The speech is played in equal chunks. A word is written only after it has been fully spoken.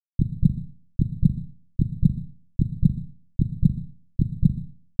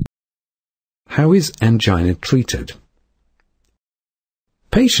How is angina treated?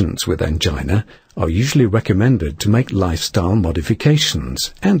 Patients with angina are usually recommended to make lifestyle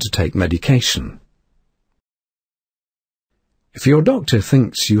modifications and to take medication. If your doctor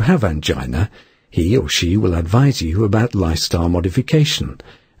thinks you have angina, he or she will advise you about lifestyle modification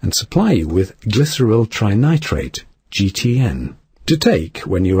and supply you with glyceryl trinitrate, GTN, to take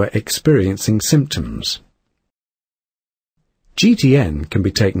when you are experiencing symptoms. GTN can be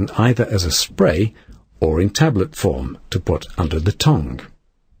taken either as a spray or in tablet form to put under the tongue.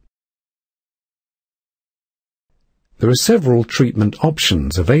 There are several treatment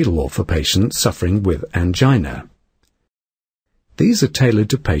options available for patients suffering with angina. These are tailored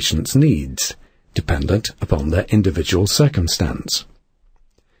to patients' needs, dependent upon their individual circumstance.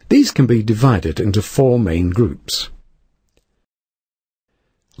 These can be divided into 4 main groups.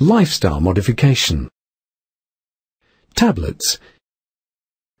 Lifestyle modification. Tablets.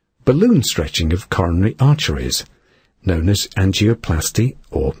 Balloon stretching of coronary arteries, known as angioplasty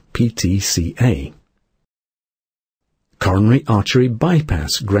or PTCA. Coronary artery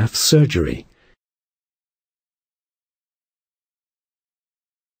bypass graft surgery,